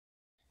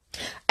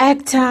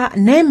Actor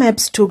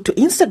Nemeps took to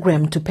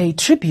Instagram to pay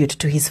tribute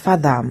to his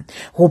father,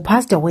 who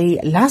passed away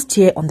last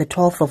year on the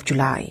 12th of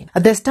July.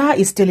 The star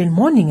is still in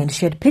mourning and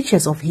shared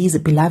pictures of his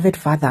beloved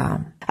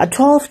father.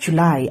 12th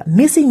July,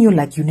 missing you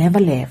like you never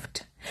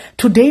left.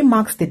 Today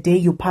marks the day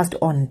you passed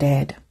on,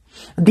 Dad.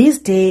 This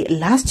day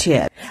last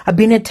year have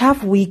been a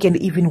tough week and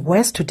even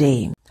worse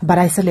today. But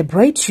I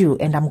celebrate you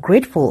and I'm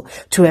grateful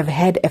to have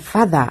had a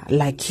father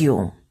like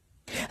you.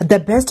 The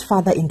best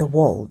father in the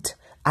world.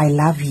 I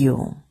love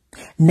you.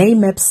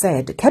 Nemeps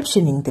said,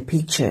 captioning the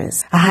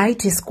pictures. Hi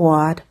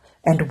T-Squad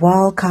and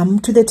welcome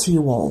to the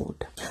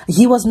T-World.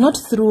 He was not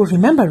through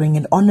remembering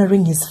and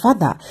honoring his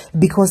father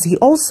because he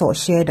also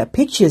shared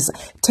pictures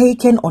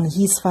taken on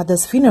his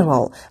father's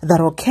funeral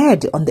that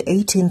occurred on the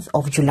 18th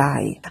of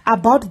July.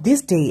 About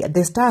this day,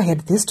 the star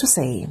had this to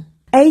say.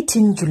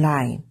 18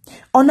 July,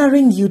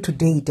 honoring you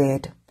today,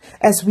 Dad,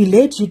 as we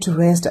laid you to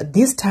rest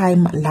this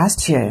time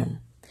last year.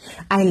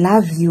 I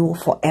love you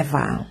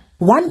forever.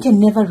 One can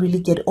never really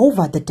get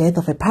over the death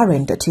of a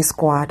parent,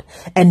 T-Squad,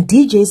 and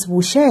DJs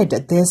who shared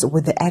this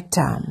with the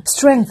actor.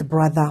 Strength,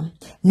 brother.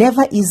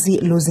 Never easy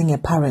losing a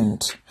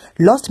parent.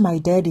 Lost my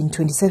dad in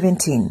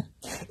 2017.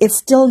 It's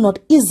still not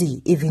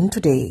easy even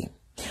today.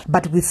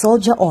 But we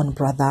soldier on,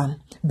 brother.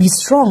 Be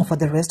strong for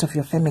the rest of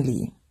your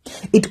family.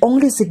 It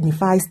only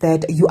signifies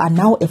that you are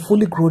now a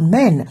fully grown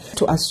man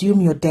to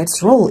assume your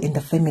dad's role in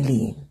the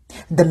family.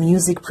 The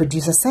music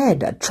producer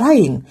said,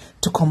 trying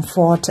to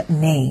comfort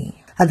Nay.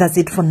 That's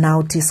it for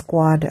now,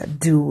 T-Squad.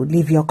 Do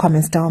leave your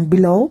comments down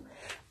below.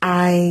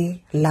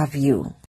 I love you.